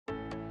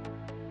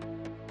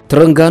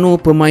Terengganu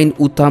pemain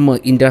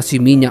utama industri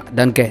minyak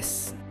dan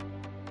gas.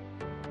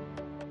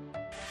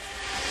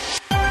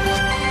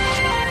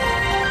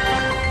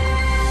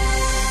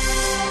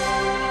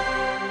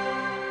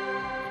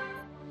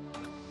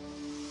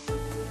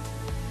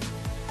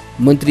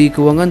 Menteri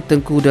Kewangan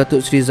Tengku Dato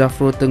Seri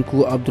Zafrul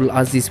Tengku Abdul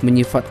Aziz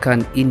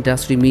menyifatkan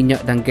industri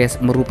minyak dan gas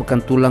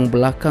merupakan tulang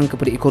belakang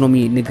kepada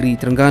ekonomi negeri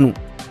Terengganu.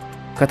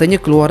 Katanya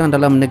keluaran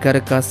dalam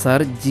negara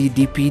kasar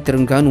GDP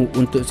Terengganu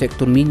untuk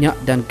sektor minyak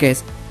dan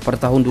gas pada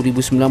tahun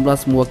 2019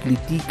 mewakili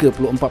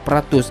 34%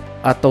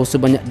 atau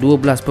sebanyak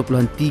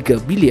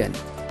 12.3 bilion.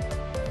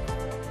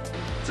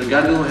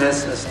 Terengganu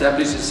has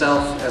established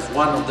itself as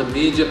one of the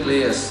major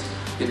players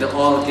in the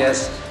oil,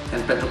 gas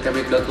and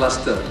petrochemical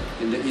cluster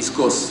in the East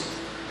Coast,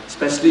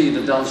 especially in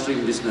the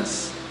downstream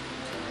business.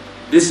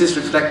 This is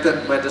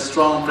reflected by the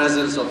strong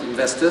presence of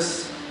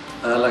investors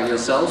like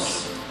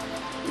yourselves.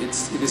 It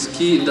is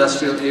key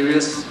industrial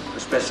areas,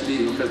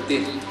 especially in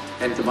Kerteh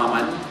and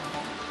Pemain.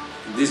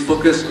 These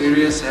focus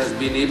areas has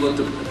been able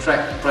to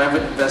attract private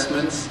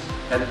investments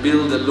and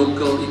build a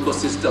local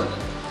ecosystem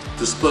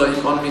to spur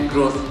economic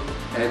growth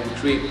and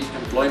create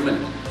employment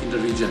in the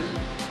region.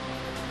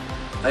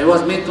 I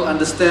was made to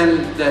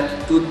understand that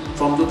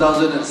from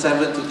 2007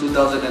 to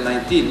 2019,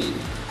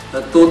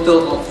 a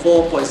total of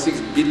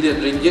 4.6 billion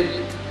ringgit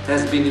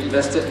has been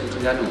invested in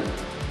Terengganu,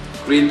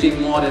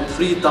 creating more than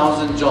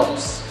 3,000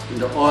 jobs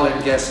in the oil and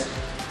gas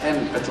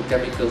and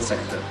petrochemical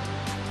sector.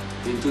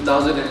 In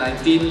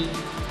 2019,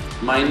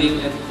 mining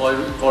and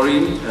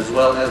quarrying, as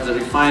well as the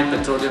refined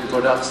petroleum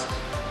products,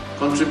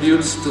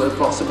 contributes to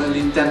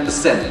approximately 10%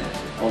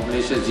 of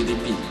Malaysia's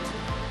GDP,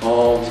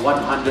 or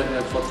 140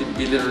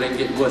 billion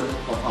ringgit worth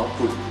of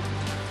output.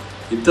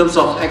 In terms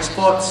of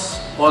exports,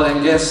 oil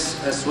and gas,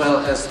 as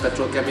well as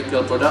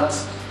petrochemical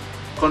products,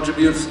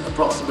 contributes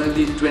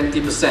approximately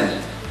 20%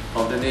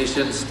 of the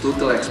nation's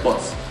total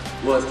exports,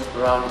 worth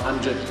around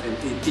 180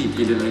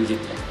 billion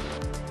ringgit.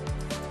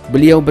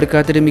 Beliau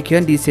berkata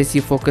demikian di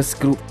sesi fokus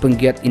grup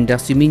penggiat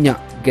industri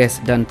minyak, gas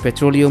dan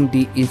petroleum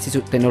di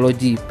Institut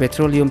Teknologi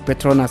Petroleum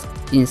Petronas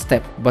Instep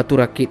Batu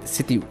Rakit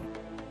Sitiu.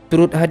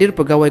 Turut hadir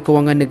Pegawai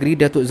Kewangan Negeri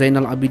Datuk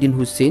Zainal Abidin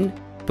Hussein,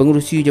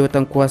 Pengerusi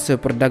Jawatan Kuasa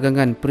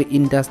Perdagangan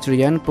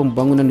Perindustrian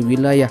Pembangunan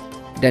Wilayah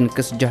dan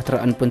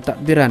Kesejahteraan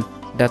Pentadbiran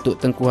Datuk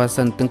Tengku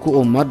Hasan Tengku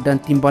Omar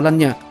dan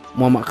timbalannya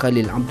Muhammad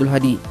Khalil Abdul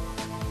Hadi.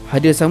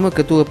 Hadir sama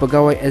Ketua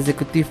Pegawai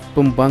Eksekutif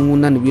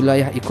Pembangunan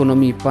Wilayah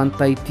Ekonomi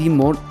Pantai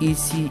Timur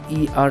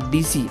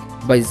ECERDC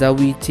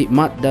Baizawi Cik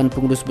Mat dan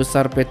Pengurus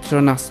Besar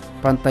Petronas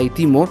Pantai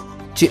Timur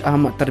Cik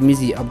Ahmad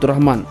Tarmizi Abdul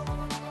Rahman.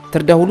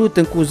 Terdahulu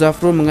Tengku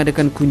Zafrul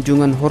mengadakan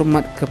kunjungan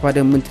hormat kepada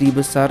Menteri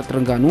Besar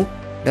Terengganu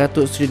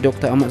Datuk Seri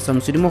Dr. Ahmad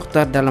Samsudin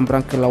Mokhtar dalam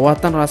rangka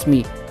lawatan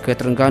rasmi ke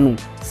Terengganu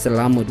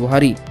selama 2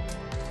 hari.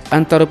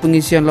 Antara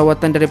pengisian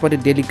lawatan daripada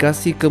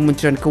delegasi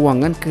Kementerian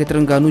Kewangan ke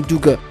Terengganu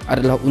juga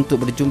adalah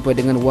untuk berjumpa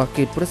dengan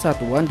wakil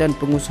persatuan dan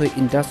pengusaha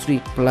industri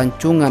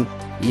pelancongan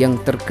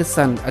yang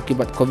terkesan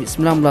akibat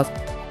COVID-19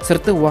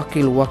 serta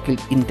wakil-wakil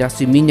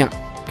industri minyak,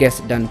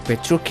 gas dan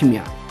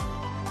petrokimia.